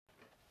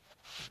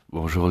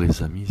Bonjour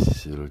les amis, si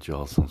c'est le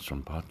Dual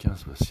Ascension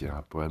Podcast, voici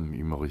un poème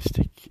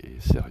humoristique et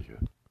sérieux.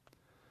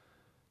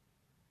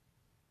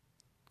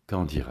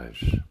 Qu'en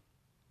dirais-je?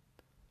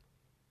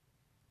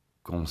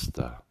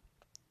 Constat.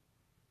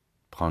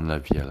 Prendre la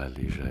vie à la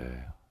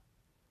légère.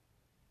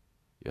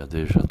 Il y a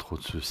déjà trop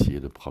de soucis et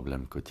de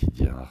problèmes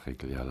quotidiens à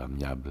régler à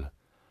l'amiable,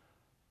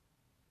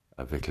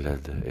 avec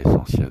l'aide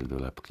essentielle de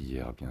la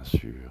prière bien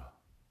sûr.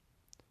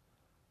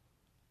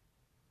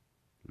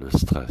 Le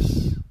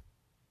stress.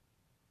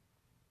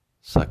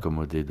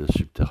 S'accommoder de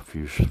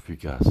subterfuges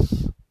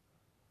fugaces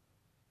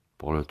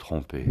pour le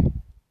tromper,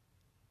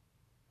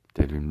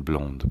 telle une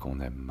blonde qu'on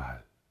aime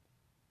mal.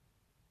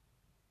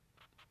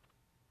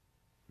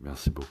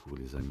 Merci beaucoup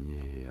les amis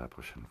et à la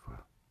prochaine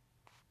fois.